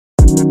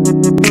Killing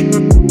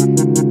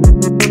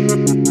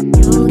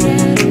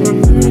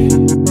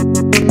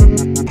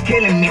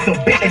me, so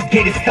bitch, let's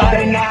get it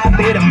started now. I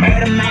be the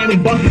murder man, we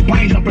bust his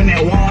brains up in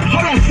that water.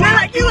 Hold on, feel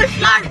like you a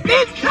shark,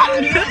 bitch.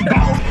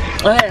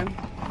 Okay,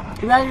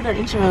 we gotta do the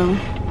intro.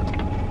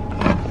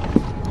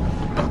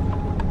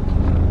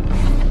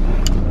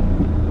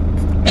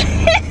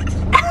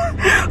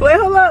 Wait,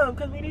 hold up,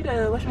 cause we need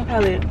a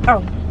whatchamacallit.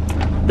 Oh,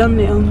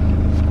 thumbnail.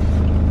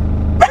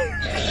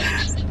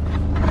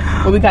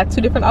 Well, we got 2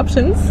 different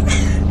options.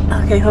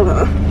 Okay, hold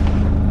on.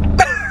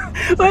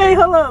 Wait,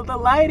 hold up, the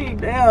lighting,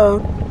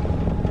 damn.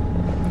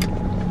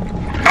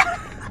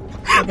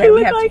 Okay,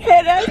 we look like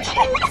head ass.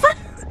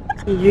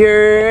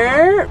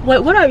 Yeah. Wait,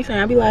 what are you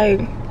saying? I'll be like,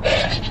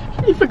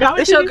 You forgot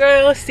what it's your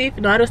girl, SIFA.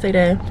 No, I don't say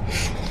that.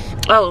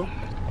 Oh.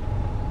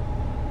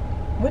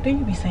 What do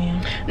you be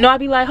saying? No, I'll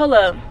be like, hold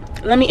up.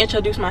 Let me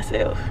introduce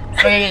myself.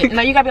 Wait,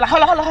 no, you gotta be like,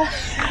 hold on. hold on,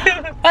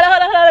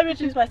 let me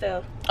introduce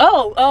myself.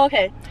 Oh,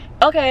 okay.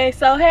 Okay,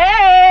 so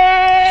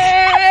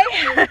hey.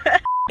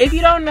 If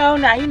you don't know,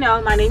 now you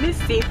know. My name is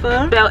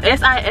SIFA, spelled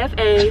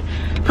S-I-F-A.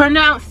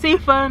 Pronounced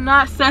SIFA,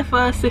 not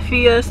Sefa,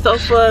 Sophia,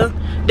 Sofa.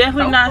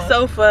 Definitely not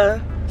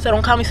Sofa. So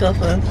don't call me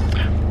Sofa.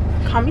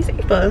 Call me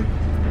SIFA.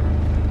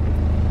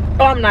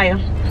 Oh, I'm Naya.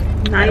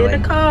 Naya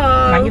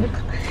Nicole.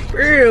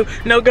 Real.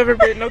 No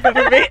government, no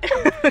government.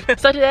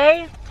 So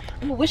today,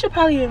 we should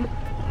probably,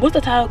 what's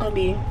the title gonna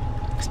be?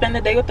 Spend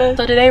the day with us.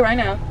 So today, right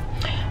now,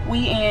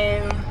 we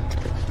in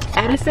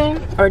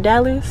Addison or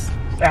Dallas?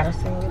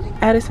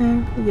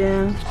 Addison,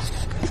 yeah.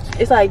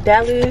 It's like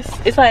Dallas.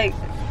 It's like,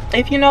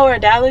 if you know where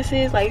Dallas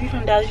is, like if you're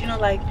from Dallas, you know,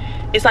 like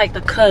it's like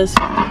the cusp.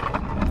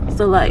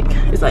 So like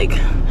it's like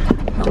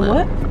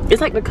what?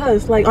 It's like the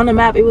cusp. Like on the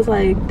map, it was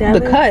like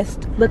Dallas.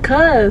 The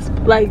cusp,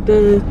 like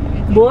the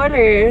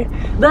border,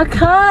 the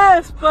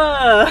cusp.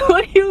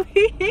 What do you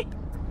mean?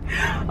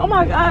 Oh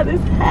my God,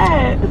 this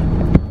hat.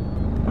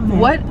 Okay.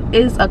 What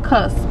is a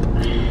cusp?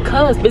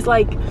 Cusp. It's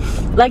like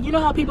you know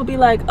how people be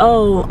like,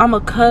 oh, I'm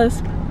a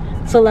cusp.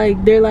 So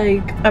like they're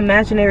like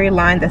Imaginary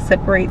line that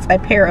separates a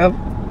pair of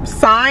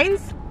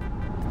signs.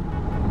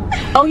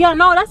 Oh yeah,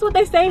 no, that's what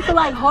they say for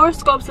like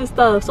horoscopes and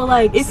stuff. So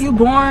like if you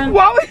born,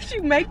 why would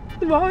you make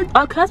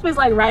a cusp is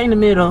like right in the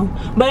middle.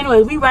 But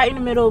anyways, we right in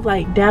the middle of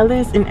like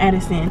Dallas and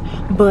Addison.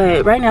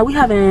 But right now we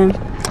having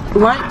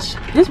lunch.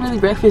 This is really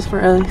breakfast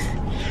for us.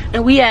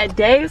 And we at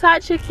Dave's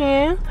Hot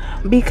Chicken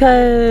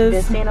because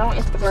been seeing it on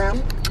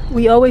Instagram.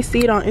 We always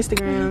see it on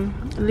Instagram.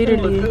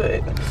 Literally. It look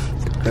good.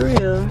 For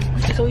real.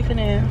 So we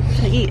finna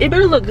eat. It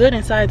better look good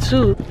inside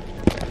too.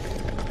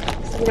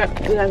 We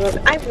gotta go.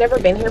 I've never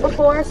been here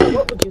before, so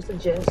what would you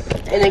suggest?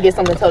 And then get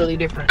something totally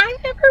different.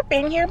 I've never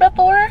been here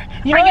before.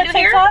 You know the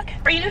TikTok?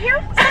 Are you new here?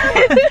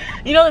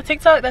 You know the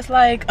TikTok that's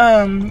like,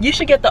 you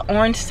should get the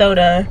orange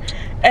soda,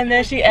 and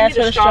then she asked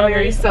for the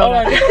strawberry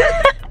soda. Oh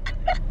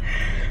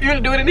you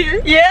wanna do it in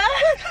here? Yeah.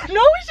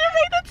 No, we should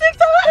make the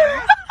TikTok.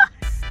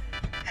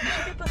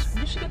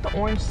 You should get the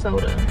orange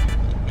soda.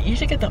 You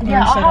should get the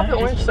orange soda. soda. I'll have the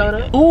orange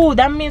soda. Ooh,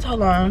 that means,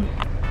 hold on.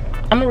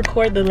 I'm gonna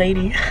record the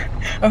lady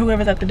or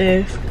whoever's at the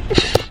desk.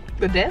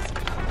 The desk?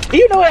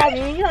 You know what I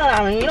mean. You know what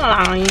I mean. You know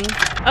what I mean.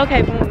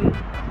 Okay, boom.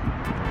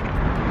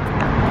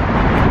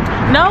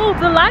 No,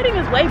 the lighting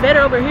is way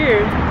better over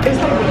here. It's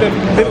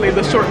like literally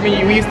the short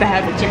menu we used to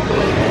have at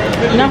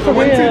Chick-fil-A. Not for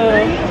real.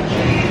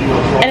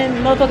 And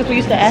then motherfuckers we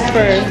used to ask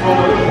for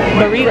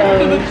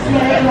burritos.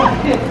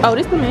 Oh,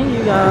 this the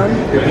menu, y'all.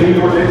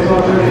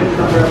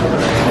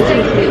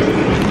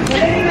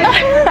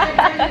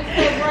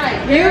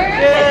 You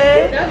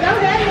good? Don't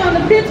have you on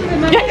the picture in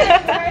my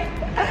head, right?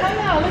 Come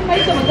on, let's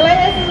make some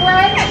glasses,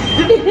 right?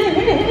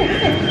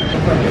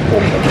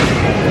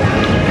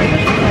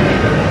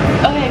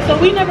 Okay, so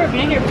we never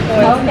been here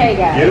before. Okay,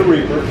 guys. Get a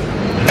Reaper.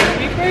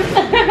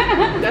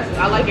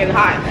 I like it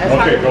hot. That's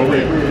Okay, hot. go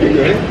Reaper. You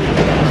good?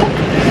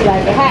 She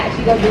like the hat,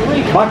 she gonna do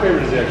reach. My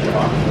favorite is extra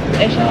hot.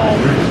 Extra hot.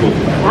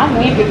 I'm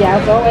wimpy,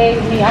 y'all. So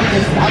ask me. I'm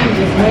just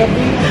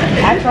wimpy.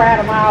 I tried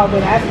them all,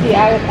 but I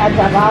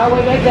drive all the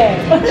way back there.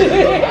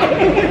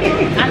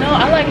 I know.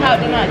 I like how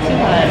they're not too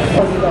hot.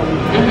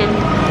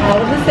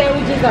 The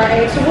sandwiches are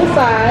actual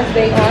size.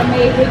 They are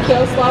made with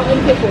kale salt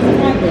and pickles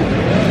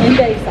and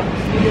bay sauce.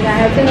 You do not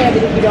have to have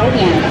it if you don't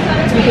want it.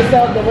 You can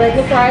serve the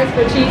regular fries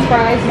for cheese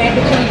fries, mac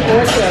and cheese,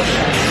 or stir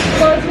fries.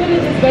 So it's really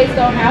just based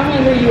on how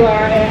hungry you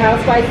are and how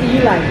spicy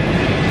you like it.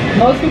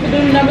 Most people do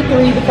the number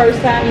 3 the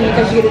first time in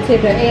because you get a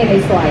tender and a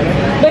slider.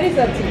 But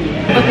it's up to you.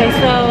 Okay,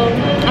 so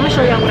I'm gonna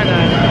show y'all what I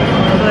got.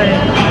 But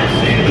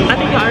I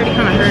think y'all already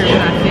kind of heard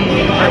what I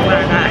said or what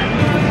I got.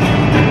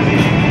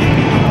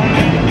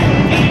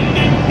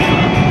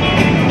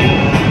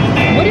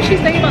 What did she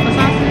say about the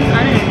sauces?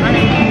 I didn't.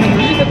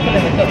 She just put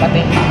it in the cup, I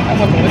think. I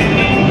wasn't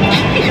listening.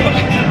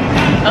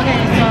 Okay,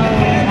 so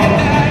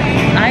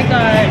I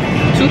got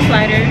 2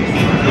 sliders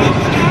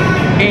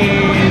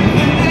and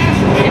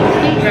it was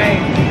heat, right?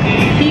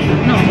 Heat?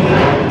 No,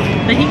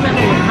 the heat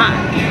level was hot.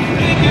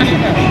 I should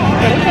have.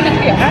 But it's gonna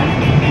be hot.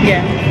 Yeah,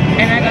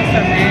 and I got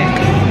some mac.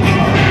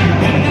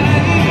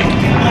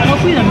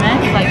 Hopefully the mac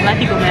is like black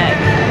people mac.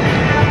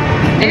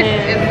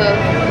 the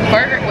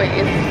burger. Wait,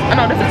 it's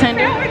know that's a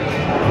tender.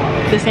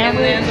 The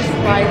sandwich. and then the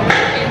slice,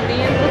 and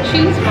then the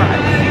cheese fries.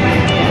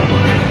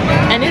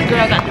 And this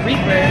girl got the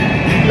Reaper.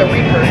 The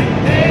Reaper.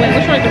 Wait,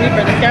 which one is the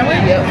Reaper? The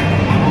sandwich? Yep.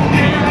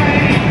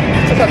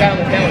 That's what I got on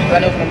the sandwich, because I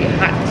know it's gonna be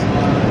hot.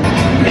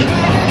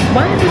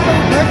 Why is it so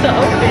hard to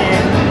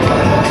open?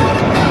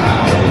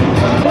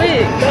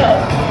 Quick.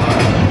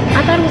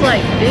 I thought it was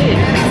like this.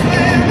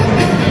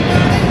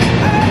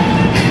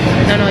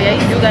 No, yeah,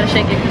 you do gotta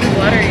shake it because it's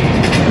watery.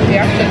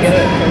 Yeah, I'll shake it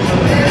up.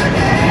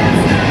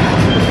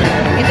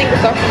 You think the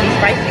sauce will be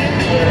spicy?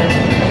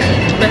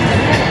 Let's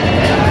see.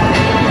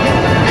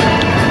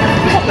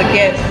 You have to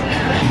guess.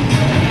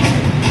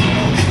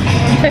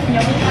 You taking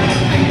your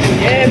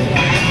Yes.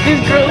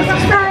 This girl is so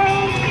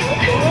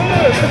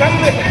Because I'm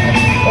with.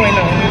 Oh, wait,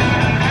 no.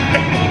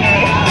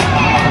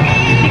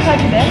 He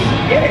called you back?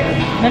 Yes.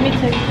 Let me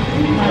take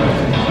mine.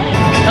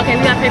 Okay,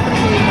 we gotta pay for the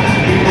food.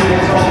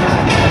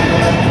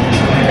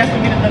 That's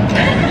what we're gonna do.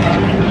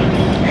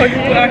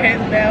 Put our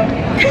hands down.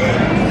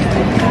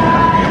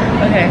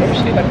 Okay.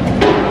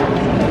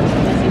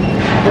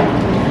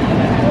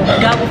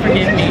 God will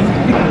forgive me.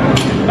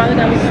 Father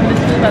God, we come this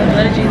food by the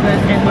blood of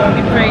Jesus, and Lord,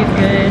 we pray it's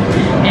good,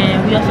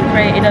 and we also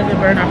pray it doesn't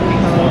burn our food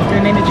holes.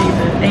 In the name of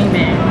Jesus,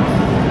 amen.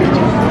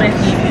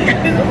 Let's eat.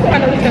 I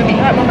know it's gonna be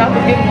hot. My mouth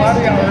is getting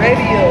watery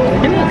already.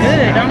 It looks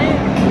good, don't it?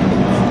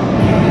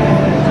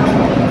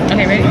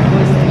 Okay, ready?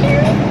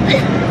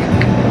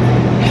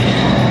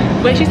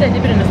 Wait, she said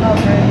dip it in the sauce,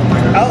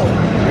 right? Oh.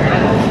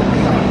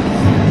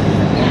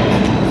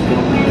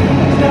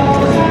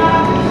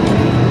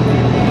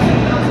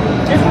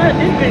 It's not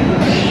dipping.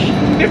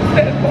 It's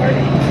that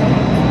party.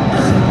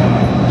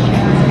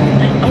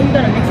 Oh, you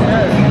gotta mix it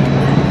up.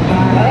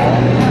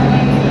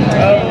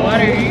 Oh.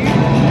 Watery.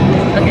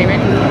 Okay, ready?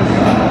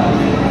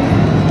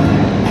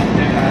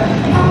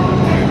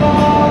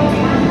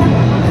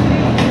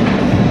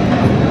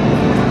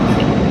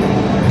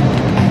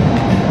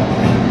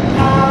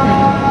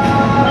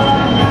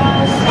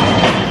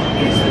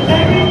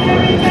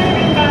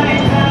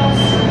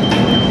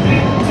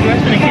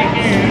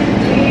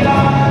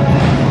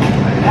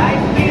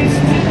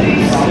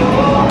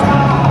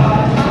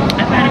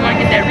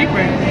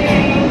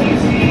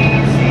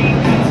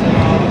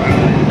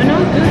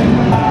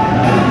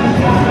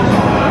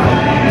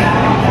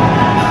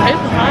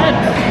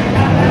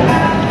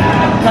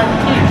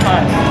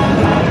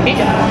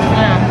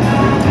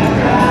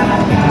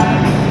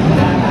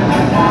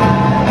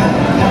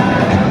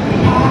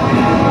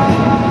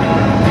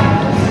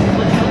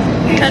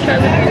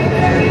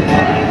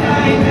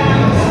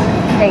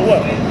 Oh,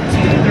 what?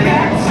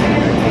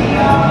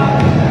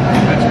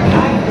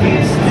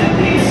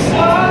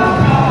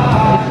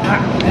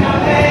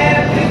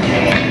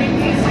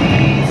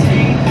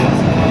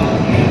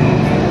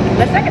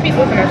 The second piece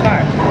wasn't as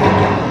hot.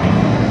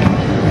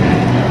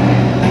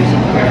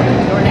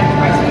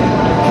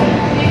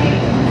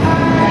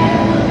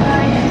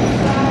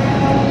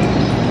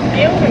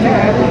 It wasn't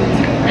bad.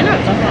 They're not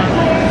so hot.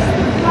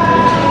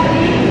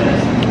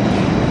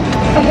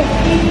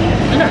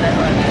 It's not that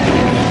hot.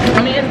 I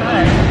mean, it's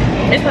hot.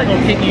 It's like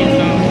gonna kick you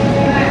soon.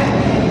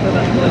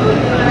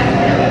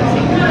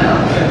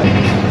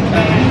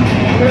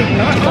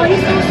 Oh,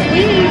 he's so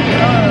sweet.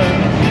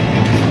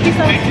 He's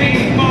so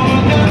sweet.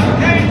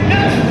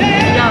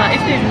 Y'all,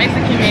 it's this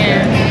Mexican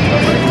man.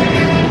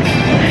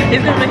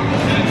 It's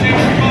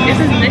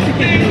this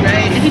Mexican dude,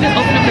 right? And he just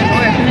opened up the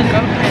door for his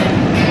girlfriend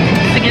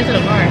to get to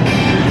the bar.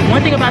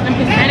 One thing about them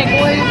Hispanic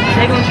boys,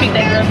 they gonna treat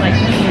their girls like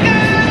queens.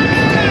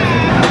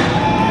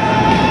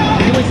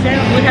 Do it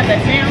sound? Do it have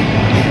that sound?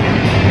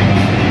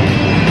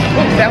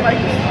 What does that like?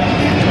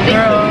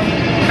 Girl,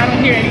 I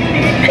don't hear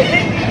anything.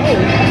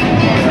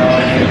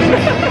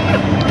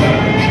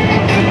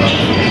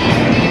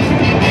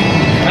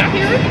 I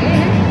hear it.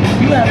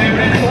 You have it.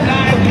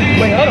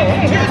 Wait, hold on.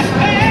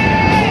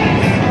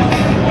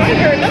 I ain't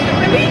heard nothing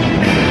really.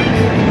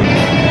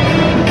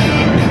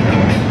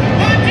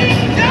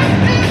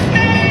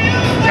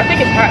 I think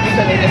it's hot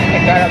because they just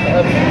got out the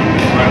oven.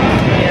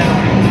 Yeah.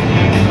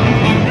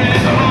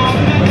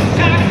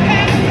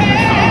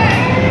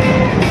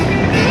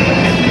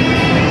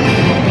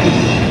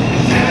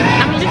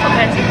 I mean, it's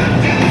okay.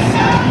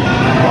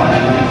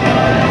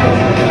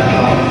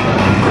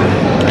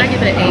 I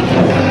give it an 8.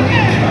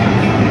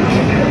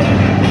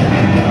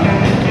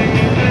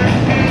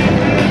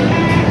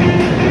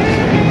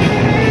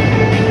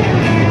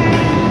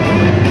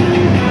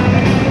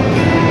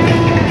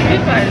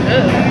 It's quite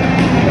good.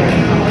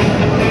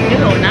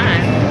 It's on 9.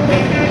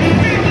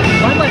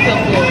 Why do I feel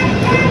full?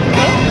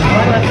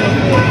 Why do I feel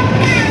full?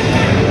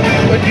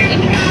 What'd you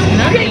eat?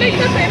 Nothing.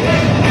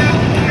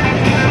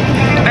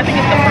 I think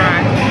it's the fry.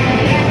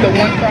 The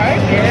one fry?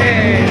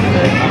 Yes.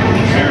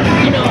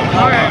 You know,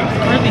 ours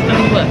really fill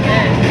you up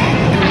fast.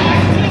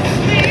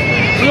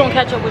 We gonna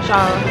catch up with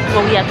y'all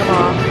when we at the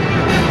mall.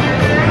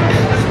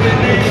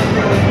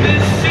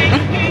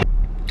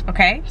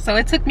 Okay, so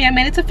it took me a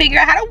minute to figure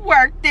out how to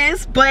work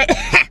this, but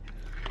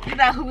you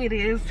know who it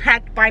is,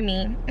 hacked by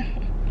me.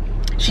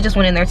 She just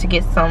went in there to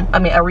get some, I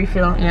mean, a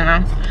refill, you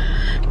know.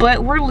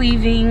 But we're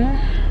leaving.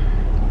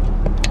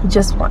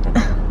 Just one.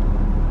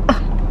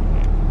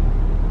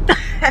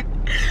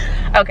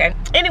 Okay,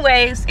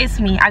 anyways, it's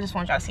me. I just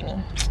want y'all to see me.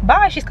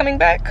 Bye. She's coming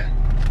back.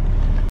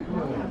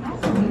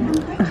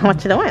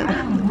 What you doing?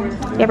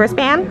 You ever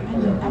spam?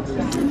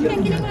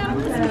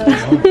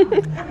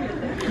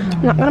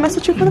 I'm not gonna mess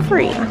with you for the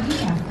free.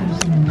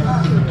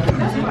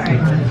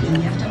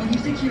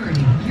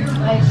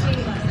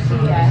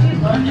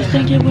 Just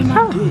think it with my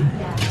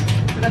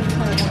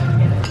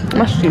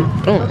Must you?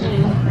 Oh,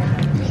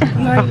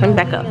 let me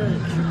back up.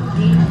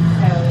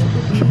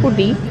 Triple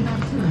D.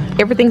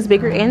 Everything's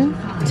bigger in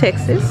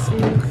Texas.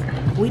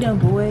 We done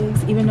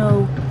boys, even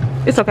though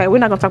it's okay. We're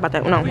not gonna talk about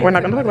that. No, we're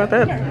not gonna talk about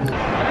that.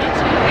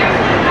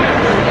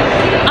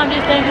 I'm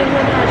just thinking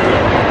with my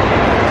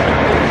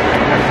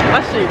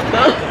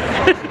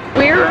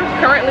We're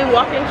currently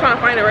walking, trying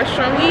to find a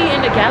restaurant. We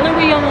in the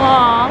Galleria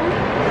Mall.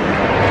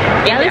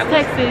 Dallas,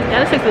 Texas.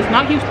 Dallas, Texas.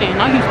 Not Houston.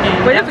 Not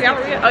Houston. Wait, that's the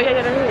Galleria? Oh yeah,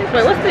 that is.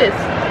 Wait, what's this?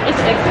 It's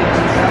Texas.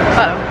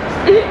 Oh.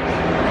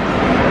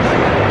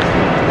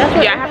 That's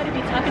what everybody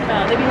be talking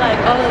about. They be like,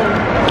 oh,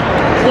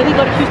 when we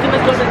go to Houston,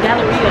 let's go to the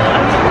Galleria.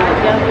 I'm like, why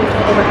is Galleria so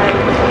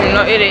overhyped?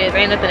 No, it is.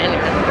 Ain't nothing in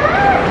there.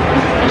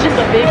 It's just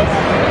a big.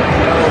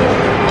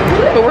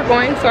 But we're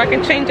going so I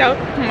can change out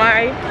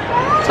my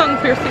tongue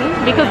piercing,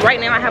 because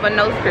right now I have a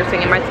nose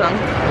piercing in my tongue.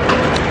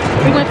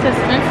 We went to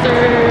Spencer.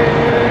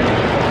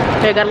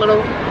 They got a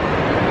little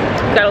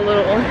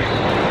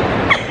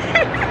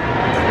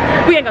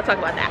we ain't gonna talk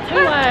about that. Tell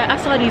you why I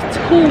saw these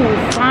two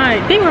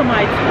fine. They were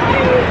my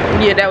type.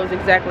 Yeah, that was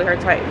exactly her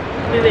type.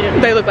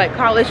 They look like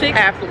college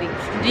athletes.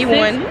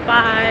 D1.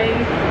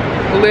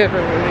 6'5".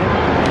 Literally.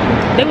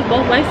 They was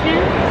both light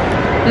skinned.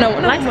 No,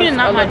 light skin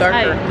not my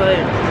type, but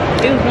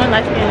it was one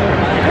light skin.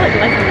 I like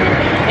light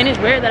skin, and it's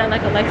rare that I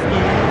like a light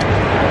skin.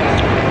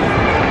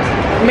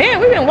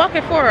 Man, we've been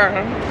walking for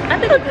I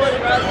think we're going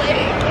the wrong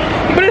way.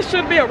 But it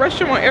should be a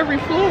restroom on every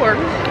floor.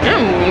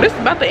 This is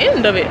about the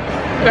end of it.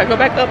 We gotta go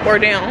back up or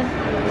down.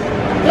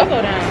 We'll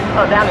go down.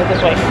 Oh, down is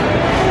this way.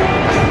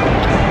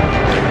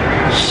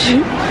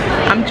 Shoot.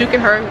 I'm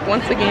juking her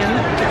once again.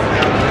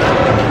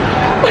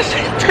 What's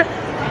it?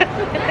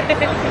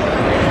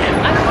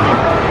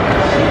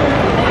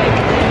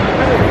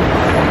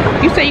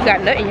 You say you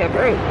got nut in your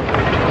throat.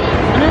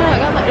 No, I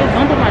got like this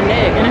bump on my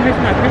neck and it hurts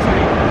when I press on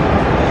it.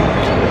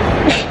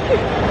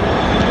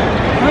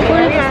 My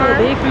forehead is so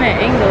big from that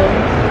angle.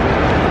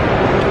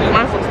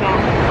 Mine's so small.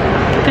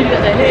 Cause you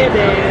got that head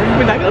there.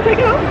 We're not gonna take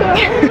it off though.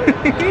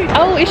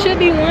 Oh, it should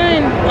be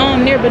one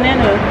near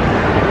banana.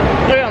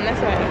 Right on that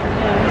side.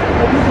 Yeah.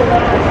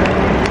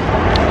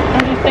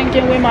 I'm just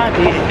thinking with my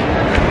dick.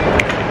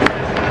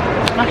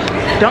 My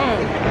shit's dumb.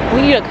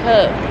 We need a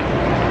cup.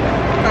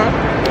 Huh?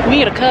 We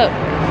need a cup.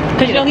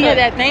 Cause you know he had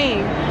that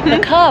thing. The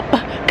cup.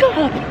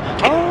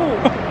 Oh.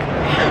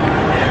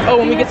 Oh,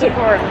 when we get to the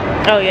car.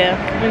 Oh yeah,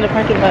 in the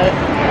parking lot.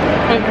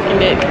 On the parking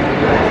deck.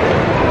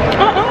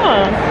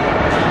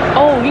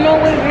 Oh, you know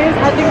what it is?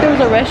 I think there was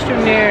a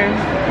restroom there.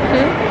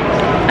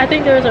 I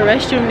think there was a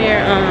restroom near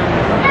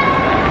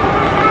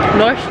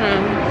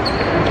Nordstrom.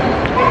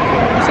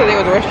 You said there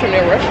was a restroom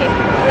near Nordstrom?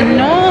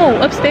 No,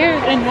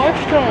 upstairs in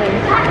Nordstrom.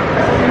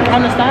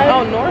 On the side.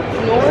 Oh,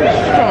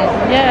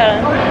 Nordstrom.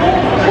 Yeah.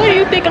 What do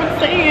you think I'm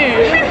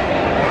saying?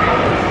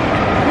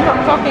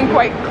 I'm talking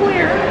quite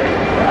clear.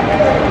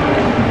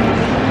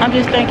 I'm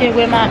just thinking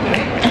with my.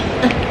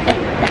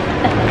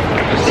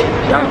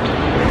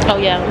 Oh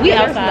yeah, we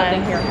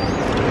outside. Here.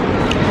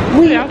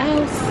 We outside.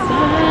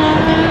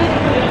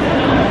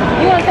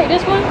 You wanna take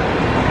this one?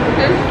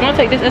 You wanna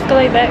take this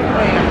Escalade back?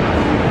 Oh yeah.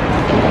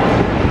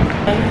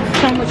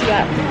 Tell me what you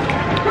got.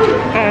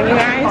 You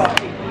guys.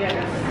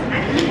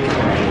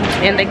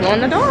 And they go in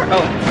the door.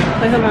 Oh.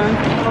 Wait, hold on.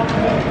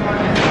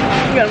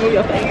 You gotta move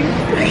your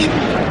face.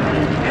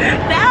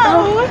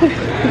 No!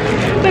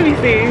 Let me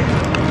see.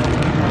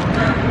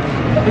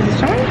 Is it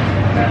showing?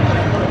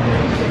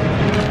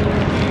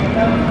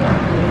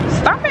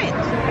 Stop it!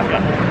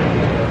 Okay.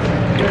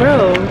 Bro.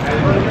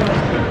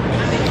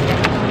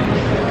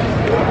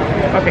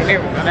 Okay, there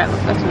we go.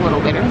 That's a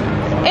little better.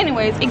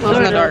 Anyways, it goes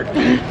in the dark.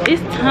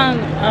 It's tongue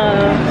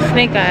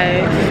snake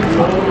eyes.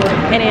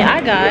 And then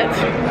I got.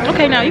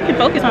 Okay, now you can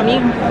focus on me.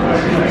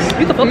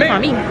 You can focus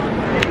on me.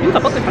 You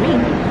can focus on me.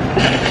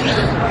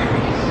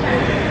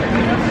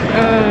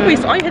 Wait,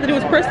 so all you had to do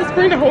was press the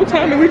screen the whole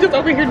time and we're just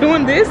over here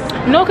doing this?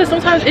 No, because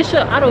sometimes it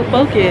should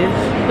autofocus.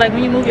 Like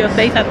when you move your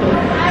face, I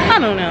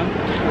don't know.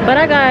 But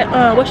I got,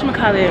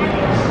 whatchamacallit?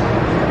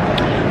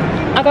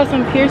 I got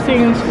some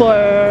piercings for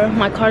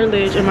my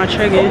cartilage and my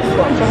tragus.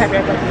 I'm so happy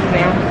I got this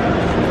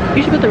now.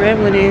 You should put the red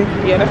one in.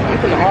 Yeah, that's I'm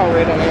putting all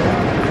red on there.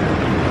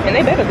 And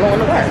they better glow in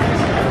the dark.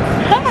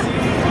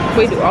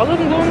 Wait, do all of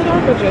them glow in the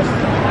dark or just?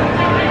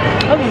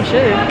 Oh, you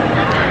should.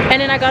 And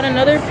then I got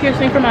another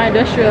piercing for my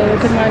industrial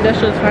because my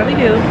industrial is finally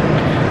healed.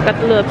 Got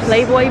the little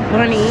Playboy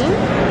bunny.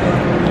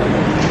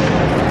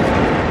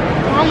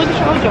 Oh, look at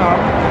y'all.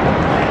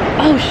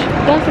 Oh,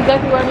 that's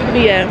exactly where I need to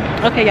be at.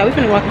 Okay, y'all, we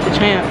finna walk into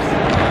Champs.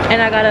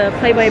 And I got a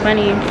Playboy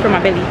bunny for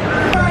my belly.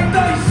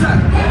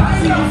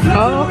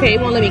 Oh, okay. It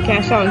won't let me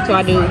cash out until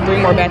I do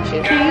 3 more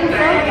batches.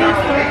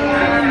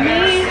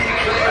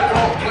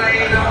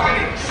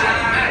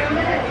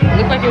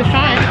 Look like it was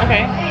trying.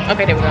 Okay.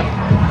 Okay, there we go.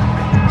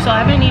 So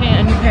I've been needing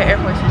a new pair of Air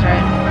Forces,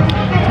 right?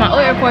 My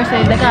old Air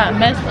Forces, they got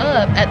messed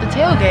up at the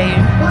tailgate.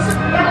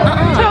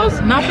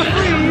 Not for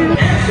free.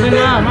 But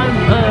nah, my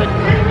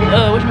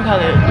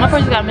whatchamacallit, my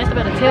Forces got messed up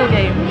at the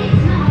tailgate.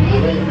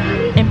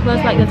 And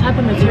plus, like, the type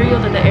of material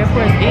that the Air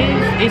Force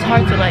is, it's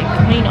hard to like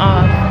clean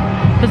off.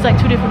 It's like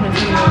 2 different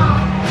materials.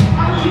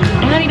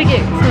 And I need to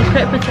get some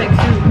Crep Protect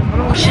too.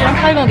 Shit, I'm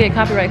probably gonna get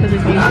copyright because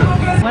it's music.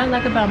 What I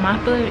like about my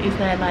foot is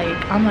that like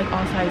I'm like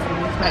all sizes.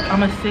 Like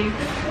I'm a 6,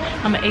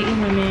 I'm an 8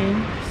 in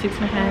women,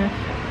 6.5.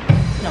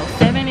 No,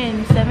 7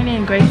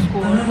 in grade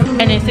school,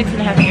 and then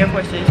 6.5 in Air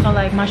Forces. So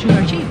like my shoes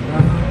are cheap.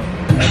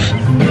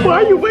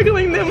 Why are you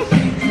wiggling them?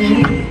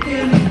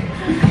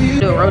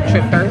 Do a road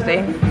trip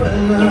Thursday.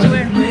 To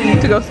where?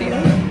 To go see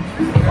him.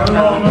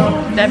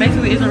 That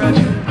basically is a road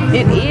trip.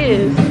 It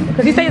is.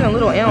 Because he stays in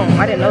Little Elm.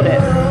 I didn't know that.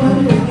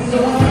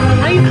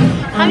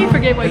 How do you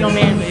forget where your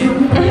man lives?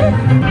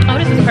 Oh,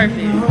 this is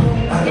perfect.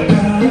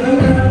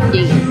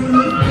 Yeah.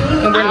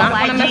 And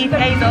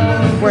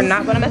we're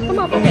not gonna mess them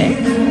up, okay?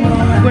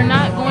 We're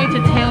not going to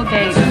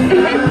tailgate.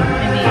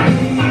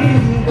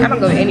 I don't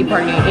go to any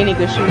party in any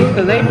good shoes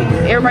because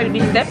everybody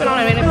be stepping on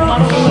them and they fall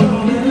off.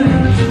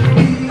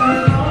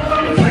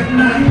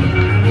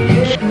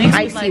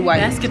 Icy like white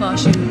basketball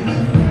shoes.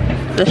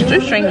 The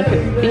string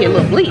could be a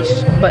little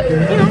bleached, but you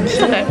know,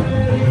 it's okay.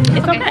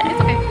 It's okay.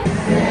 It's okay.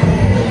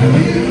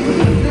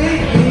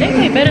 They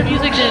play better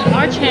music than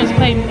our chance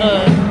play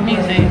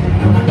music.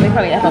 They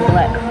probably have a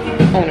black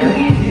owner.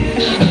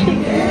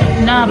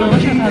 Nah, but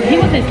what's your problem? He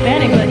was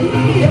Hispanic, but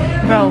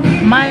bro,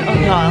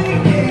 y'all,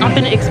 I'm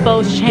finna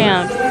expose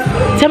Champs.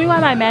 Tell me why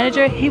my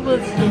manager, he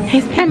was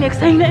Hispanic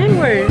saying the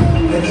N-word.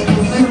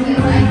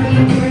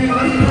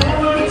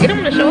 Get him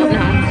on the show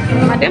now.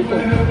 My dimple.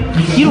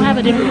 You don't have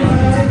a dimple.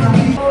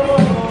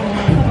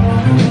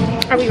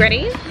 Are we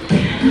ready?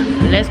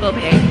 Let's go,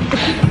 babe.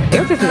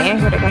 There's this man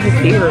here that got his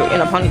beard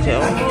in a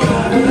ponytail.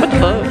 What the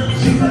fuck?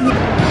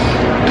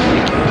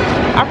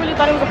 I really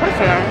thought it was a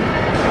person.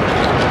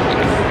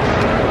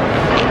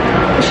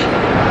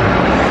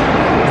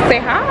 Say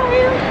hi.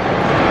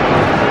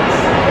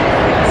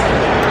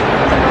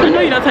 I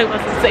know you're not talking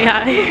about some say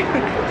hi.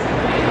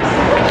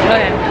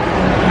 Okay.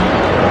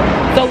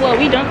 So what,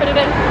 we done for the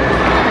day?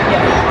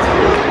 Yeah.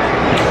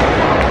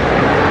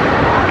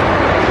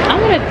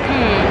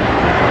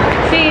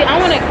 I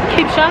wanna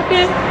keep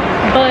shopping,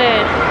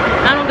 but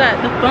I don't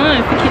got the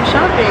funds to keep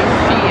shopping.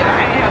 Shit, I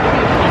have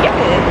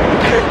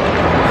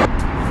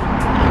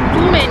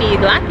too many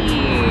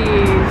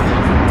glockies.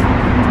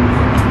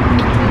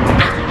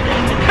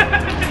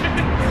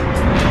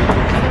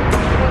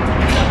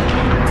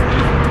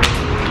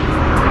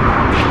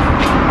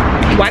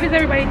 Why does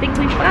everybody think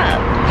we shop?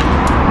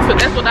 So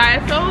that's what I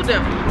told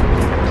them.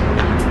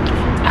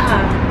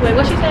 Wait,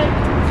 what she said?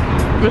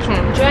 Which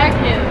one? Drag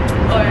him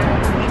or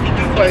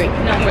wait,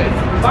 no, wait.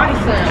 Body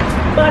slam.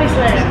 Body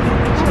slam.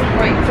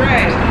 Wait,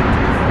 drag.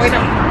 Wait, no.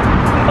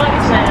 Body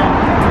slam.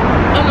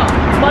 Oh no,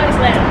 body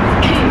slam.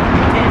 Kick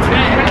and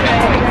drag.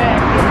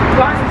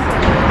 Body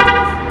slam.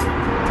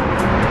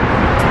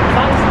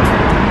 Body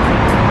slam.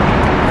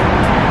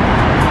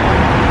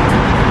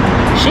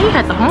 She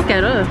had to honk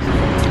at us.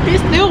 It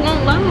still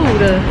won't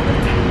load.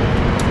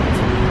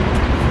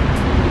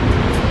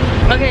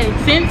 Okay,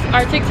 since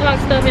our TikTok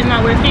stuff is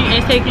not working and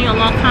it's taking a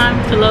long time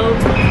to load,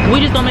 we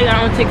just gonna make our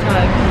own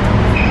TikTok.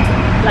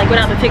 Like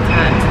without the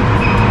TikTok.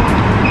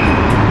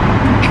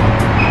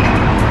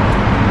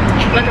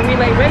 Like a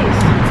relay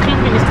race.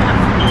 Keeping this top.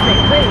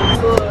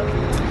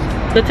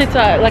 The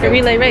TikTok, like a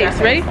relay race.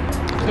 Ready?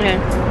 Okay.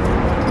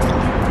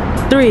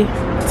 3,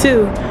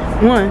 2,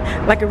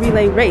 1. Like a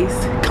relay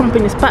race. Come up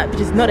in the spot, but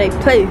just know they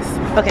place.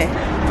 Okay.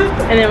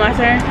 And then my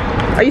turn.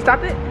 Are you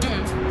stopped it?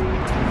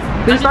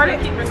 Did you start it?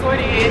 Keep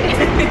recording it.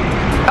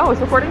 Oh, it's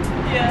recording?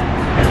 Yeah.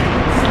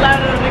 Slide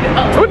it on the nigga.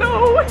 Oh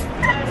no!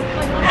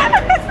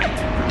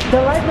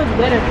 The light looks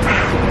better.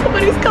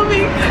 Somebody's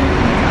coming.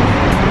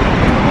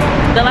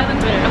 The light looks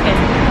better. Okay.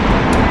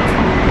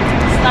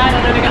 Slide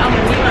on the nigga. I'm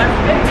gonna leave my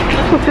face.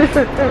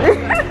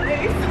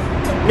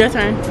 Your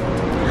turn.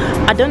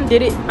 I done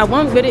did it. I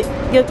won with it.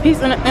 Get a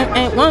piece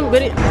and won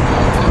with it.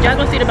 Y'all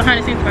gonna see the behind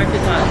the scenes part of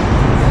TikTok.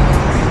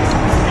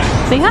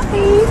 Say hi.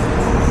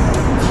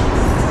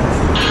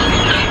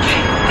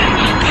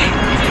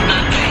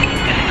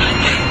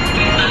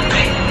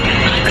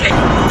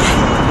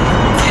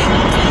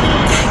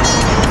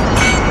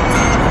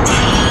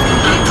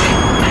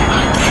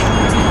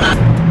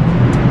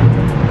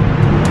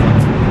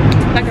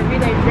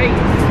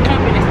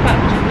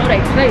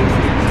 Place.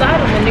 Slide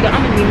on the nigga,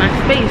 I'm gonna need my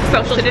space.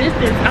 Social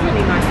distance, I'm gonna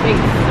need my space.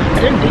 I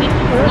didn't do it.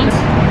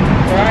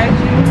 Ride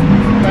you,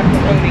 like a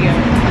rodeo.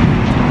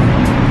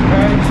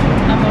 Ride you.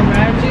 I'm gonna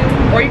ride you.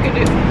 Or you could do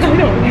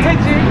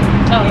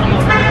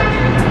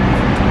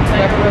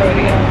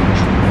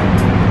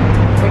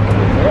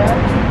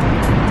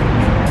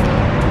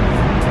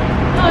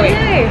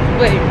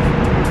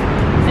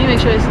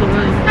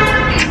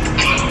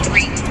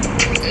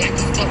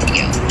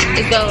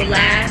So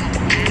last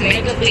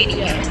made a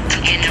video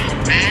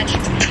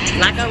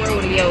like a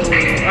rodeo.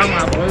 I'm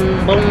a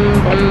boom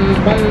boom boom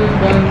boom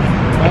boom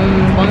boom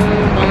boom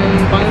boom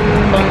boom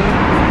boom.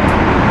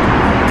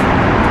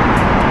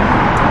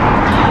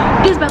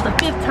 This is about the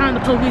 5th time the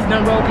police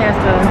done rolled past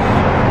us.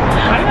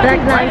 Black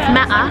Lives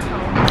Matter.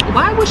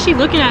 Why was she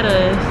looking at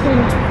us?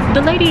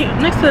 The lady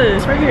next to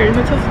us, right here in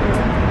the Tesla.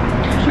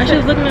 And she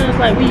was looking at us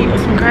like we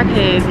some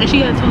crackheads. And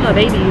she had told her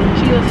baby,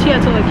 she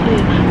had told her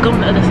kid, go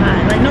on the other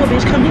side. Like, no,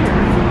 bitch, come here.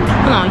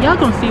 Hold on, y'all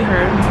gonna see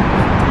her.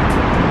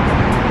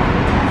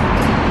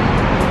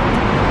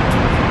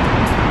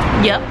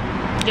 Yep,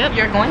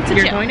 you're going to jail.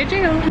 You're going to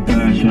jail.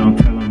 She don't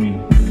tell me.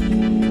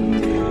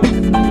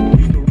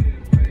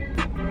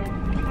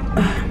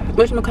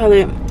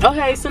 Whatchamacallit?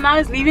 Okay, so now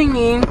it's leaving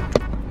me.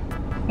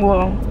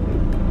 Well,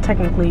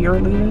 technically you're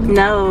leaving.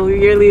 No,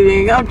 you're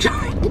leaving. I'm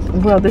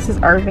joking. Well, this is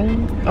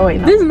Irving. Oh wait,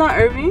 no. This is not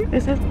Irving.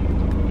 This is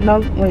no.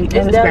 Wait,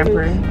 it's Grand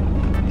Prairie.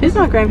 It's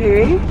not Grand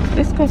Prairie.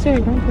 It's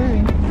considered Grand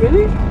Prairie.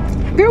 Really?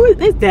 Girl,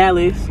 it's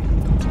Dallas.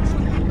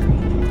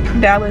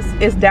 Dallas.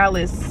 It's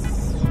Dallas.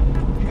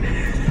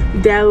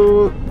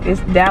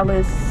 It's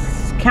Dallas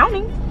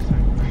County.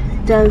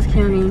 Dallas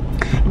County.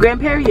 Grand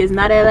Prairie is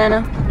not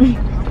Atlanta.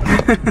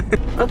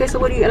 Okay, so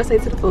what do you gotta say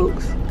to the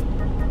folks?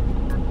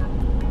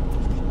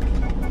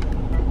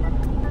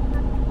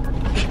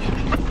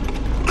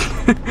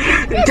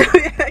 Don't be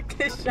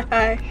acting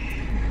shy.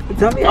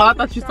 Don't be. Oh, I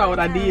thought you saw what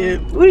I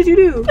did. What did you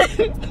do?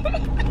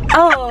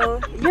 Oh,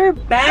 you're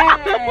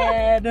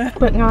bad.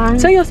 But 9.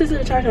 Tell your sister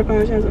to charge her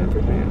phone.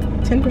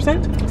 10%.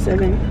 10%.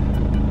 7.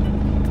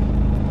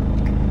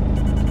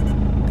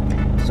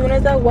 As soon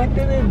as I walk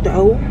through the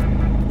door.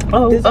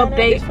 Oh,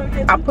 update.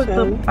 I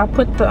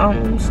put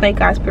the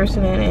snake eyes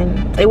piercing in,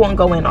 and it won't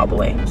go in all the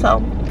way.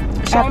 So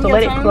I have to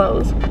let it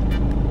close.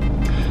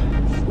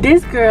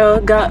 This girl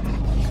got,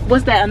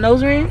 what's that? A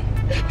nose ring?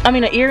 I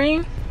mean, an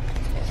earring.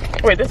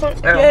 Wait, this one?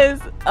 Oh. Yes,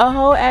 a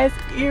whole ass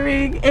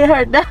earring in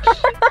her nose.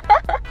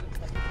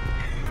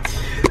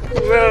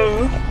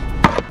 Bro.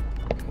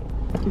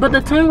 But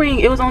the tongue ring,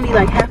 it was only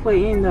like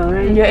halfway in though,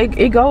 right? Yeah,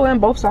 it go in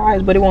both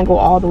sides, but it won't go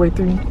all the way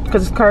through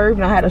because it's curved,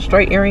 and I had a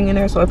straight earring in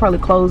there, so it probably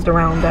closed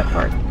around that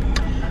part.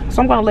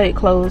 So I'm gonna let it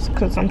close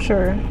because I'm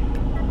sure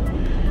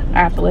I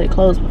have to let it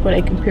close before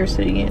they can pierce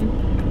it again.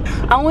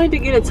 I wanted to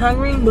get a tongue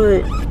ring,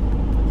 but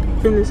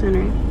in the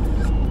center.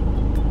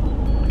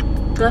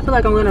 Cause I feel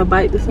like I'm gonna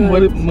bite the side. What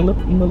did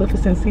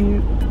Maleficent see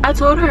you? I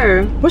told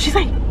her. What'd she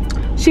say?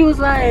 She was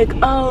like,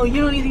 oh,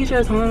 you don't need to get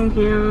your tongue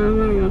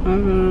pierced.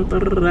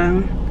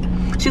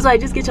 She's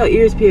like, just get your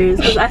ears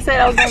pierced. Cause I said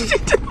I was gonna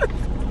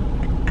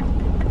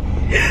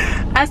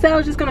I said I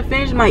was just gonna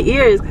finish my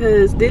ears,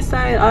 cause this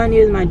side all I need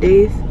is my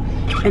daith,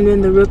 and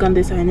then the rook on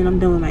this side, and then I'm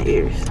done with my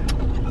ears.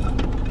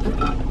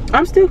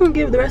 I'm still gonna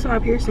give the rest of my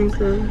piercings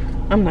though.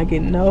 I'm not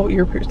getting no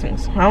ear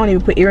piercings. I don't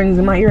even put earrings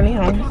in my ear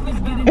now.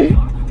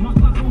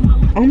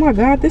 Oh my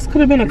god, this could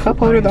have been a cup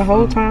holder the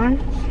whole time.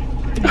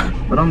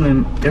 But I'm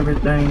in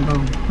everything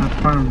though, I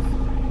promise.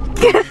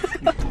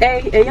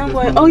 Hey, young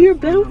boy. Oh, you're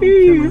better.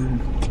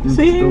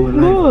 See,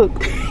 look.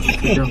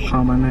 Just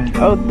call my name.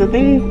 Oh, the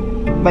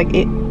thing, like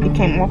it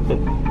came off the.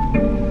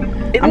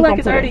 It looks like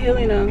it's already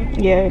healing though.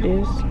 Yeah, it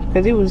is.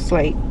 Cause it was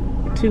like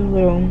too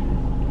little.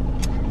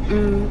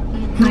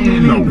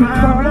 No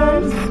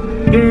problems.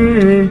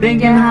 Yeah.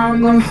 Thinking how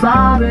I'm gonna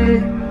solve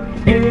it.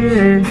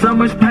 Yeah. So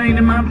much pain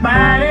in my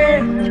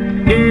body.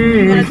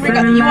 Yeah.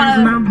 You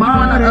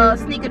wanna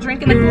sneak a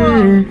drink in the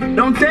club?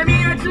 Don't tell me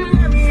that you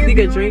love me. Sneak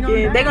a drink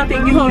in. They gonna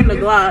think you holding the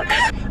Glock.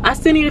 I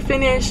still need to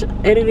finish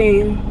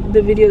editing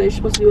the video that you're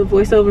supposed to do a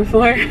voiceover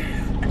for.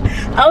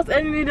 I was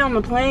editing it on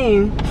the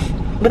plane,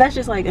 but that's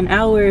just like an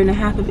hour and a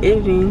half of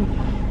editing.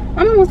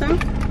 I'm almost done.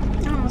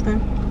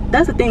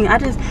 That's the thing. I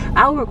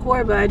will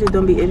record, but I just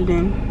don't be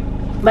editing.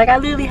 Like I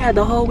literally had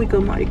the whole week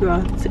of Mardi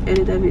Gras to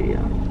edit that video,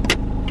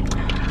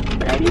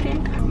 but I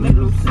didn't. Make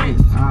no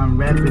sense. I'm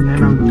rapping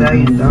and I'm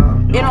dying,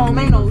 dog. It don't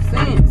make no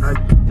sense.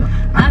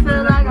 I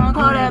feel like I'm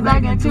caught that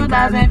back in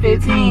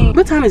 2015.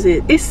 What time is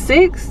it? It's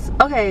 6.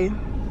 Okay.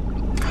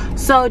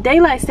 So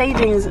daylight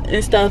savings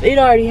and stuff, it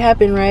already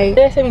happened, right?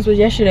 Daylight savings was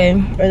yesterday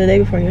or the day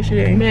before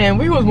yesterday. Man,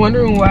 we was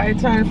wondering why it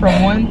turned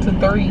from 1 to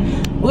 3.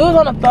 We was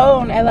on the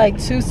phone at like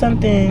 2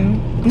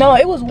 something. No,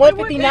 it was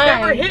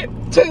 1:59.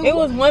 It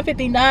was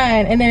 1:59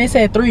 and then it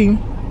said 3. I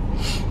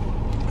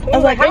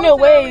was like, ain't no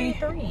way.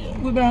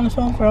 We've been on the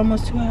phone for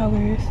almost 2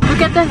 hours.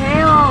 Look at the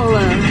hell.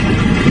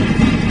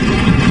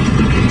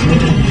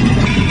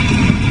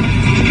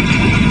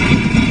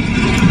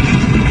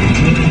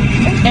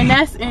 And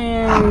that's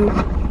in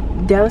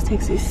Dallas,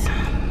 Texas.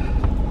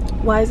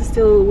 Why is it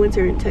still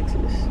winter in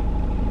Texas?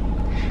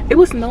 It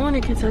was snowing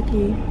in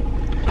Kentucky.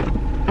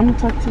 I'm gonna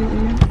talk to you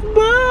again.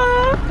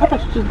 Bye. I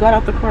thought you just got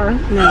out the car.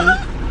 No.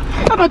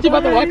 I thought you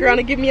about to walk around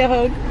and give me a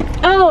hug.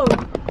 Oh.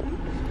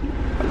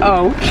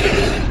 Oh.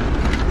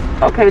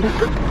 Okay.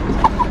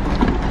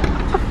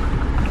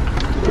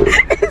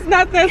 It's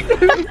not that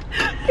serious.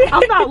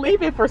 I'm not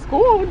leaving for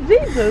school.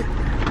 Jesus.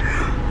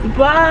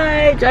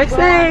 Bye. Drive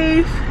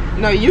safe.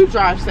 No, you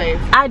drive safe.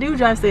 I do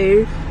drive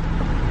safe.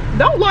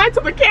 Don't lie to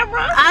the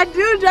camera. I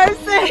do,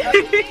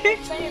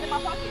 Jersey. Staying in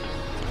my pocket.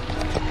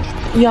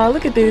 Y'all,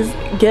 look at this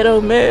ghetto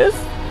mess.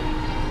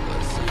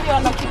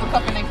 Y'all know keep a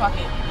cup in their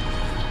pocket.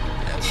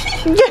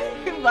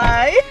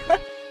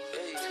 Bye.